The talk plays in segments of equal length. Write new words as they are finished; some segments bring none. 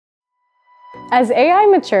As AI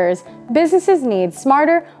matures, businesses need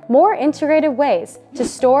smarter, more integrated ways to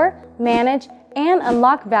store, manage, and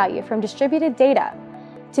unlock value from distributed data.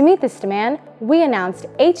 To meet this demand, we announced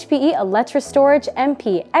HPE Alletra Storage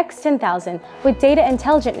MP X10000 with data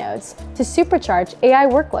intelligent nodes to supercharge AI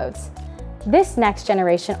workloads. This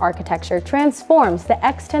next-generation architecture transforms the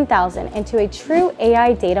X10000 into a true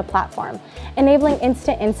AI data platform, enabling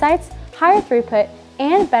instant insights, higher throughput,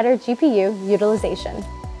 and better GPU utilization.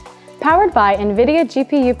 Powered by NVIDIA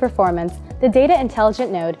GPU performance, the Data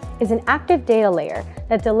Intelligent Node is an active data layer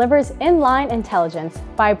that delivers inline intelligence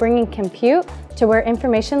by bringing compute to where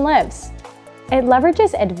information lives. It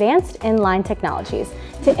leverages advanced inline technologies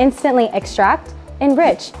to instantly extract,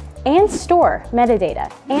 enrich, and store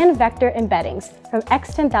metadata and vector embeddings from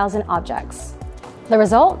X10000 objects. The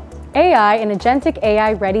result? AI and agentic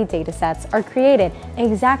AI-ready datasets are created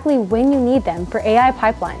exactly when you need them for AI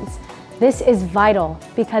pipelines. This is vital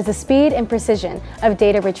because the speed and precision of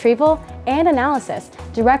data retrieval and analysis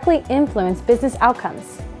directly influence business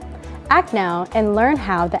outcomes. Act now and learn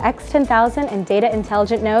how the X10000 and Data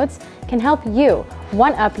Intelligent Nodes can help you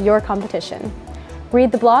one-up your competition.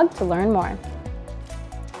 Read the blog to learn more.